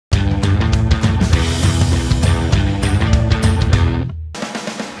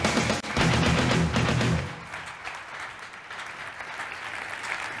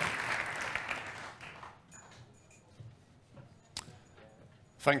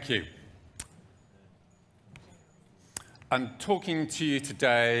Thank you. I'm talking to you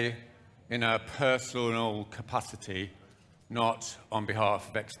today in a personal capacity, not on behalf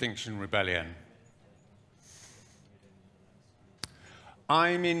of Extinction Rebellion.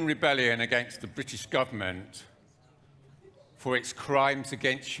 I'm in rebellion against the British government for its crimes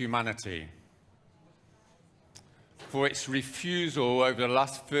against humanity, for its refusal over the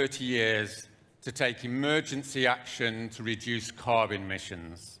last 30 years to take emergency action to reduce carbon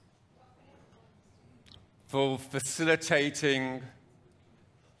emissions, for facilitating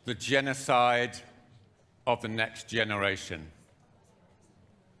the genocide of the next generation.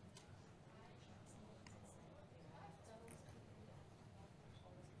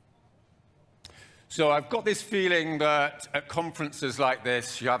 So I've got this feeling that at conferences like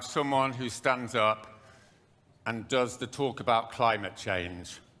this, you have someone who stands up and does the talk about climate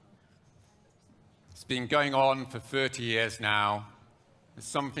change. It's been going on for 30 years now. There's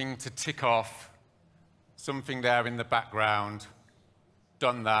something to tick off, something there in the background.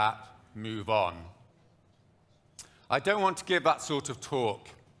 Done that, move on. I don't want to give that sort of talk.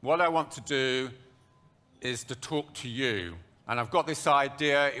 What I want to do is to talk to you. And I've got this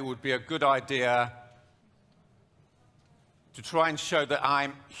idea, it would be a good idea to try and show that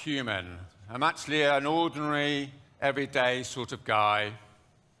I'm human. I'm actually an ordinary, everyday sort of guy.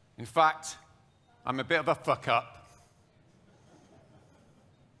 In fact, I'm a bit of a fuck-up.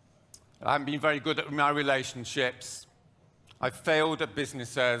 I haven't been very good at my relationships. I've failed at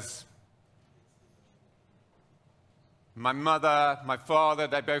businesses. My mother, my father,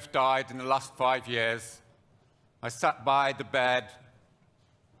 they both died in the last 5 years. I sat by the bed,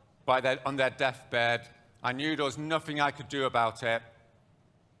 on their deathbed. I knew there was nothing I could do about it.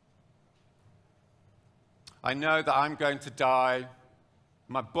 I know that I'm going to die.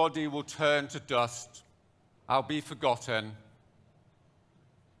 My body will turn to dust. I'll be forgotten.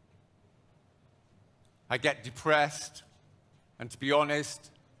 I get depressed, and to be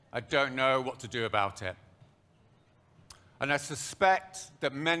honest, I don't know what to do about it. And I suspect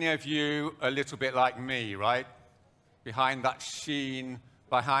that many of you are a little bit like me, right? Behind that sheen,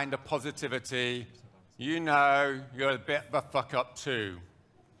 behind the positivity, you know you're a bit of a fuck-up too.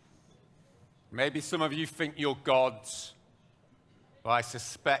 Maybe some of you think you're gods, but I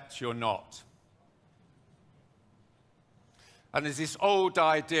suspect you're not. And there's this old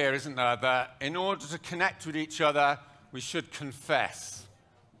idea, isn't there, that in order to connect with each other, we should confess.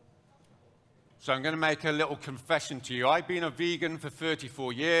 So I'm going to make a little confession to you. I've been a vegan for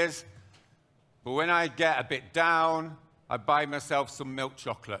 34 years, but when I get a bit down, I buy myself some milk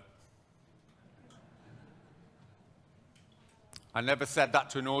chocolate. I never said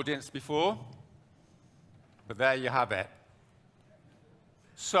that to an audience before, but there you have it.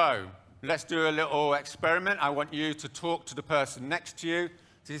 So let's do a little experiment. I want you to talk to the person next to you.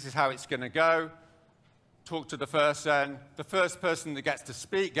 This is how it's going to go. Talk to the person. The first person that gets to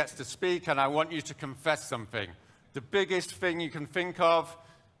speak, and I want you to confess something. The biggest thing you can think of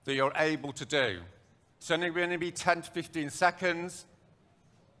that you're able to do. It's only going to be 10 to 15 seconds.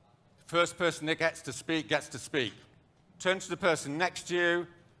 The first person that gets to speak gets to speak. Turn to the person next to you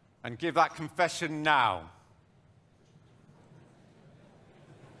and give that confession now.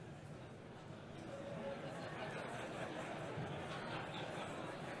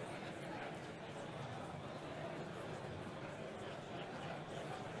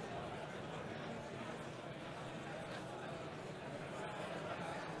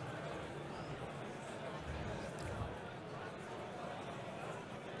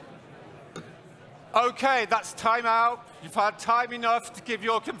 Okay, that's time out. You've had time enough to give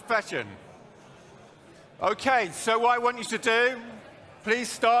your confession. Okay, so what I want you to do, please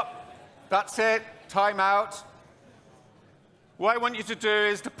stop. That's it, time out. What I want you to do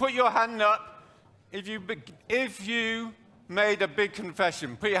is to put your hand up if you made a big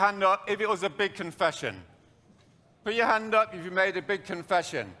confession. Put your hand up if it was a big confession. Put your hand up if you made a big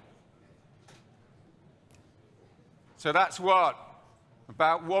confession. So that's what?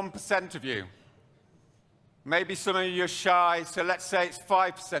 About 1% of you. Maybe some of you are shy, so let's say it's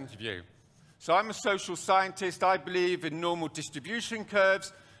 5% of you. So I'm a social scientist. I believe in normal distribution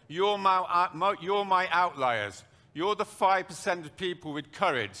curves. You're my outliers. You're the 5% of people with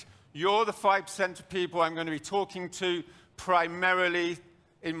courage. You're the 5% of people I'm going to be talking to primarily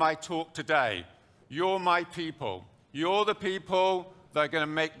in my talk today. You're my people. You're the people that are going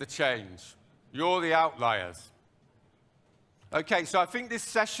to make the change. You're the outliers. Okay, so I think this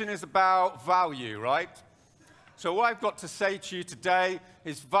session is about value, right? So what I've got to say to you today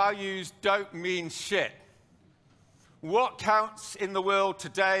is values don't mean shit. What counts in the world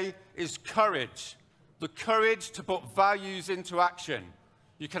today is courage. The courage to put values into action.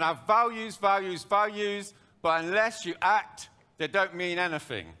 You can have values, values, values, but unless you act, they don't mean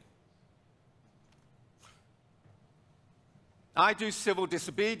anything. I do civil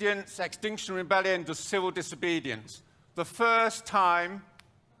disobedience. Extinction Rebellion does civil disobedience. The first time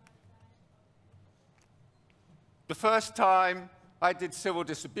I did civil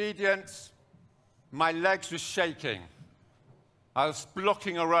disobedience, my legs were shaking. I was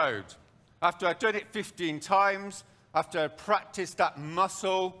blocking a road. After I'd done it 15 times, after I practiced that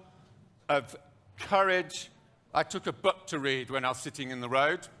muscle of courage, I took a book to read when I was sitting in the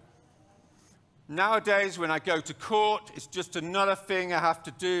road. Nowadays, when I go to court, it's just another thing I have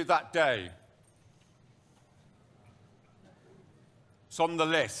to do that day. It's on the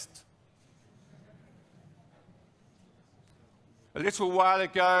list. A little while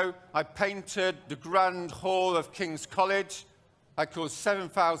ago, I painted the Grand Hall of King's College. I caused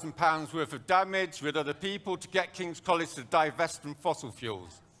 £7,000 worth of damage with other people to get King's College to divest from fossil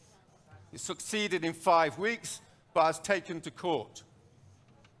fuels. It succeeded in 5 weeks, but I was taken to court.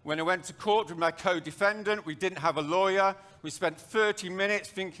 When I went to court with my co-defendant, we didn't have a lawyer. We spent 30 minutes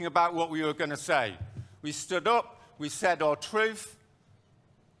thinking about what we were going to say. We stood up, we said our truth,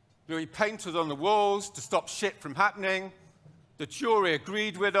 we painted on the walls to stop shit from happening. The jury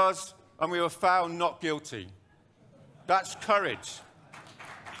agreed with us, and we were found not guilty. That's courage.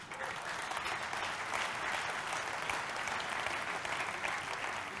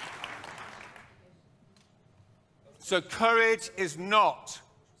 So courage is not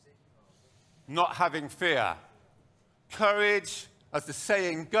having fear. Courage, as the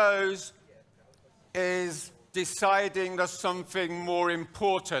saying goes, is deciding there's something more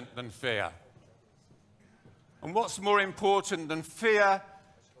important than fear. And what's more important than fear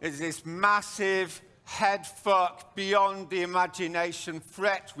is this massive head fuck beyond the imagination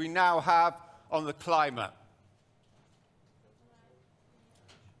threat we now have on the climate.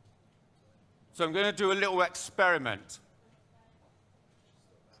 So I'm going to do a little experiment.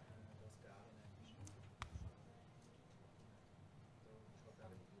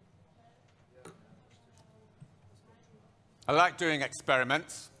 I like doing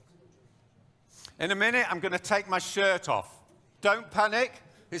experiments. In a minute, I'm going to take my shirt off. Don't panic,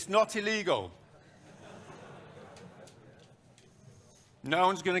 it's not illegal. No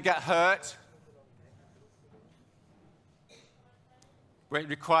one's going to get hurt. But it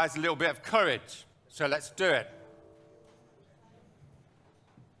requires a little bit of courage, so let's do it.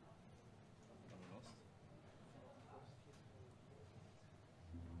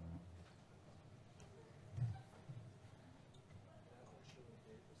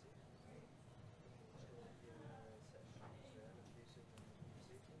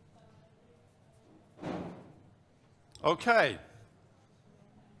 Okay.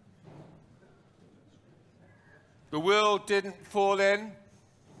 The world didn't fall in.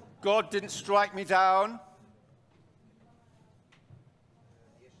 God didn't strike me down.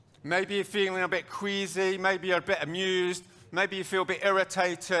 Maybe you're feeling a bit queasy. Maybe you're a bit amused. Maybe you feel a bit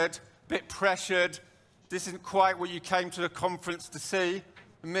irritated, a bit pressured. This isn't quite what you came to the conference to see.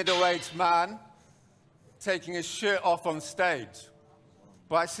 A middle-aged man taking his shirt off on stage.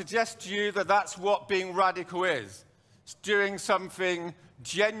 But I suggest to you that that's what being radical is. It's doing something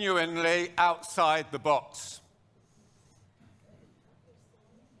genuinely outside the box.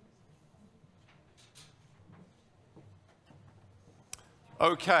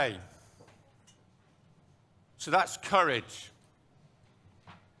 Okay. So that's courage.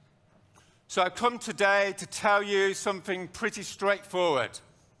 So I've come today to tell you something pretty straightforward.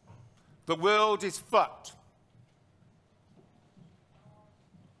 The world is fucked.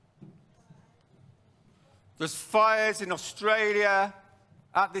 There's fires in Australia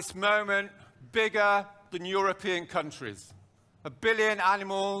at this moment bigger than European countries. 1 billion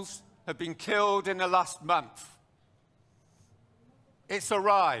animals have been killed in the last month. It's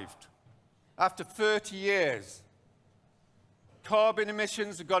arrived after 30 years. Carbon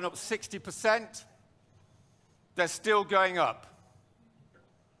emissions have gone up 60%. They're still going up.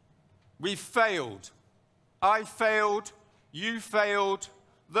 We've failed. I failed. You failed.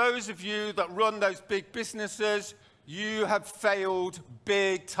 Those of you that run those big businesses, you have failed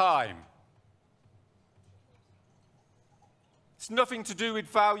big time. It's nothing to do with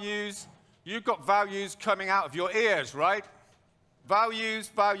values. You've got values coming out of your ears, right? Values,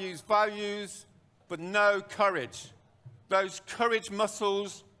 values, values, but no courage. Those courage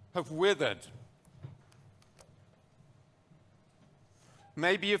muscles have withered.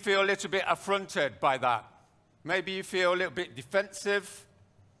 Maybe you feel a little bit affronted by that. Maybe you feel a little bit defensive.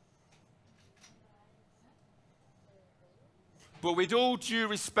 But with all due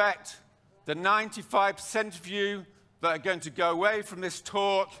respect, the 95% of you that are going to go away from this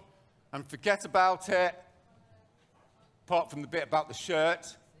talk and forget about it, apart from the bit about the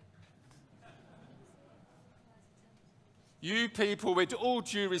shirt. You people, with all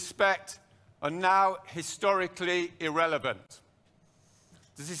due respect, are now historically irrelevant.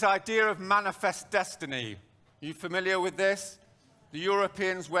 There's this idea of manifest destiny. Are you familiar with this? The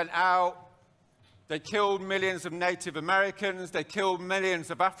Europeans went out, they killed millions of Native Americans, they killed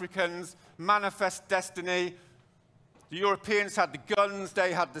millions of Africans. Manifest destiny. The Europeans had the guns,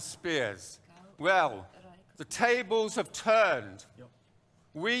 they had the spears. Well, the tables have turned.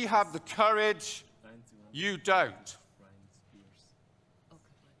 We have the courage, you don't.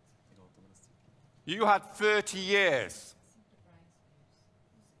 You had 30 years.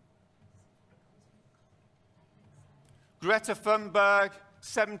 Greta Thunberg,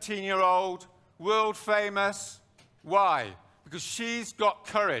 17-year-old, world famous. Why? Because she's got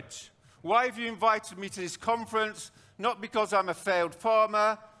courage. Why have you invited me to this conference? Not because I'm a failed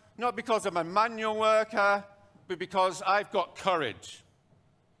farmer, not because I'm a manual worker, but because I've got courage.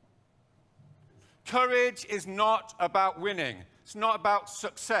 Courage is not about winning. It's not about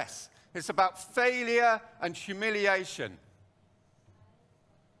success. It's about failure and humiliation.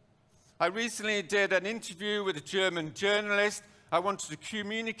 I recently did an interview with a German journalist. I wanted to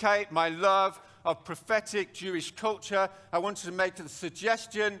communicate my love of prophetic Jewish culture. I wanted to make the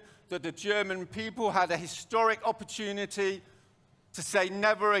suggestion that the German people had a historic opportunity to say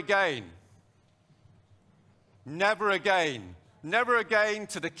never again. Never again. Never again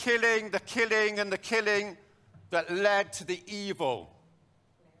to the killing, and the killing that led to the evil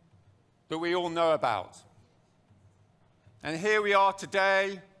that we all know about. And here we are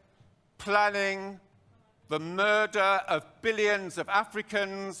today, planning the murder of billions of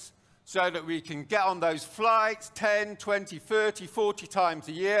Africans so that we can get on those flights 10, 20, 30, 40 times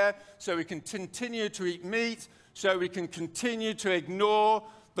a year, so we can continue to eat meat, so we can continue to ignore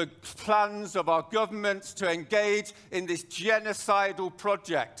the plans of our governments to engage in this genocidal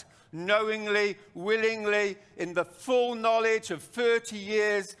project, knowingly, willingly, in the full knowledge of 30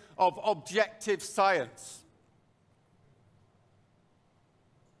 years of objective science.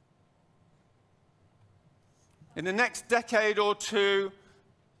 In the next decade or two,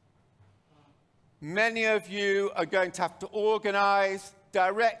 many of you are going to have to organize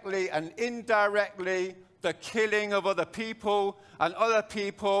directly and indirectly the killing of other people, and other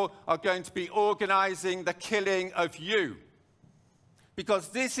people are going to be organizing the killing of you. Because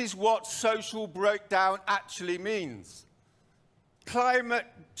this is what social breakdown actually means. Climate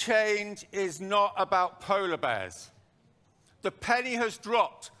change is not about polar bears. The penny has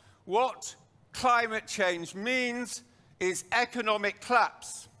dropped. What climate change means is economic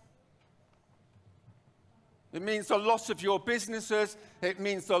collapse. It means the loss of your businesses. It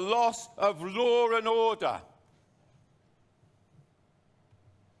means the loss of law and order.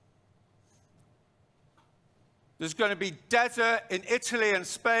 There's going to be desert in Italy and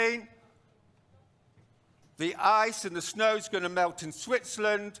Spain. The ice and the snow is going to melt in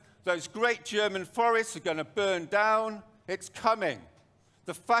Switzerland. Those great German forests are going to burn down. It's coming.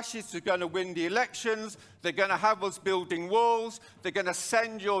 The fascists are going to win the elections. They're going to have us building walls. They're going to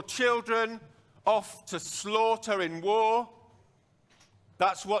send your children off to slaughter in war.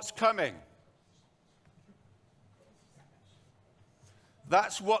 That's what's coming.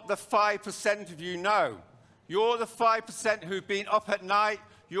 That's what the 5% of you know. You're the 5% who've been up at night.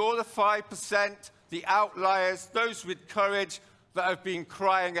 You're the 5%, the outliers, those with courage that have been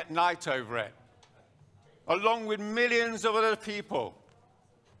crying at night over it, along with millions of other people.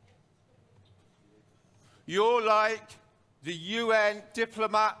 You're like the UN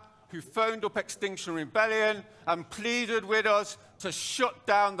diplomat who phoned up Extinction Rebellion and pleaded with us to shut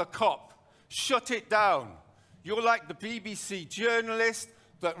down the COP. Shut it down. You're like the BBC journalist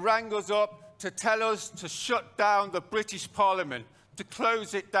that rang us up to tell us to shut down the British Parliament, to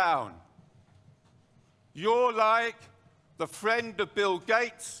close it down. You're like the friend of Bill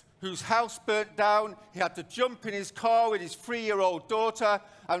Gates whose house burnt down. He had to jump in his car with his 3-year-old daughter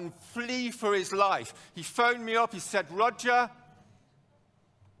and flee for his life. He phoned me up. He said, Roger,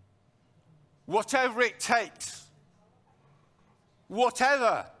 whatever it takes,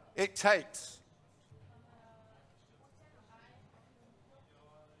 whatever it takes.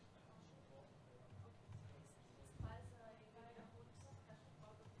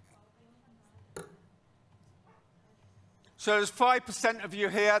 So there's 5% of you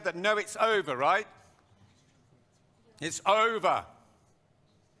here that know it's over, right? It's over.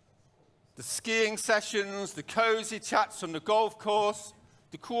 The skiing sessions, the cozy chats on the golf course,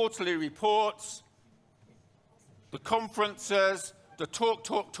 the quarterly reports, the conferences, the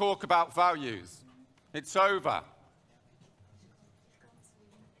talk about values. It's over.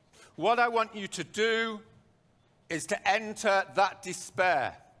 What I want you to do is to enter that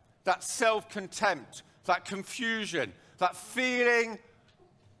despair, that self-contempt, that confusion, that feeling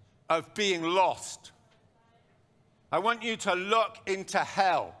of being lost. I want you to look into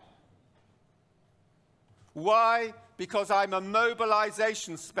hell. Why? Because I'm a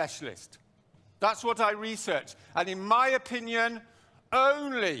mobilization specialist. That's what I research. And in my opinion,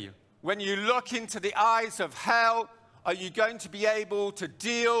 only when you look into the eyes of hell are you going to be able to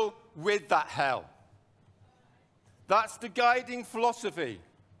deal with that hell. That's the guiding philosophy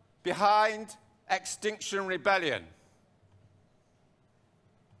behind Extinction Rebellion.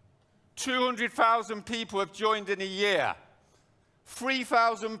 200,000 people have joined in a year.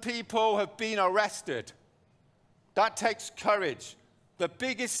 3,000 people have been arrested. That takes courage. The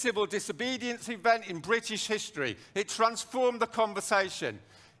biggest civil disobedience event in British history. It transformed the conversation.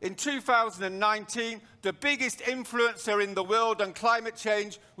 In 2019, the biggest influencer in the world on climate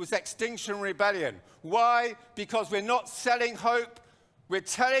change was Extinction Rebellion. Why? Because we're not selling hope. We're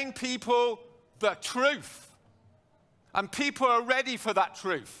telling people the truth. And people are ready for that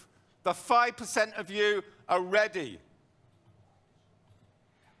truth. The 5% of you are ready.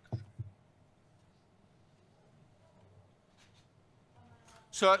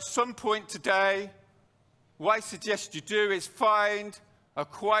 So at some point today, what I suggest you do is find a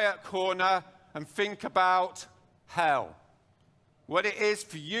quiet corner and think about hell. What it is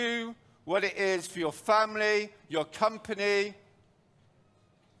for you, what it is for your family, your company,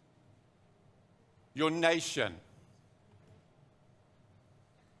 your nation.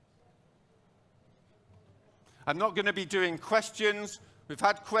 I'm not going to be doing questions. We've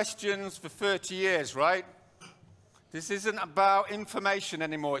had questions for 30 years, right? This isn't about information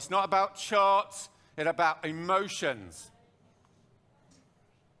anymore. It's not about charts. It's about emotions.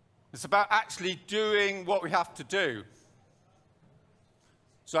 It's about actually doing what we have to do.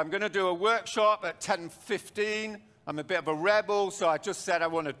 So I'm going to do a workshop at 10:15. I'm a bit of a rebel, so I just said I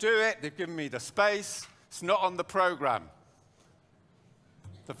want to do it. They've given me the space. It's not on the program.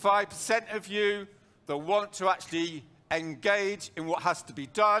 The 5% of you that want to actually engage in what has to be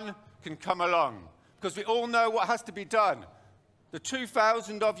done can come along. Because we all know what has to be done. The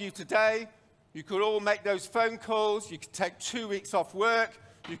 2,000 of you today, you could all make those phone calls. You could take 2 weeks off work.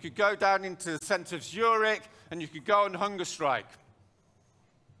 You could go down into the centre of Zurich, and you could go on hunger strike.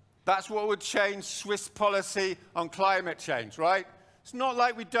 That's what would change Swiss policy on climate change, right? It's not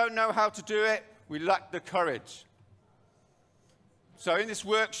like we don't know how to do it. We lack the courage. So in this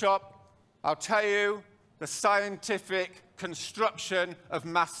workshop, I'll tell you the scientific construction of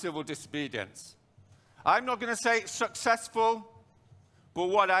mass civil disobedience. I'm not going to say it's successful, but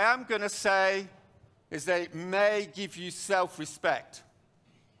what I am going to say is that it may give you self-respect.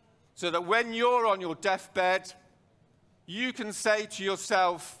 So that when you're on your deathbed, you can say to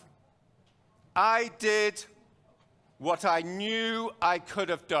yourself, I did what I knew I could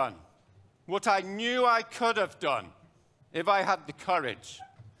have done. What I knew I could have done if I had the courage.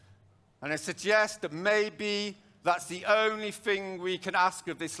 And I suggest that maybe that's the only thing we can ask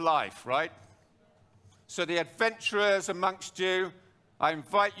of this life, right? So the adventurers amongst you, I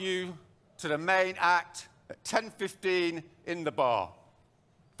invite you to the main act at 10:15 in the bar.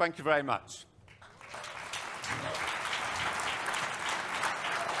 Thank you very much.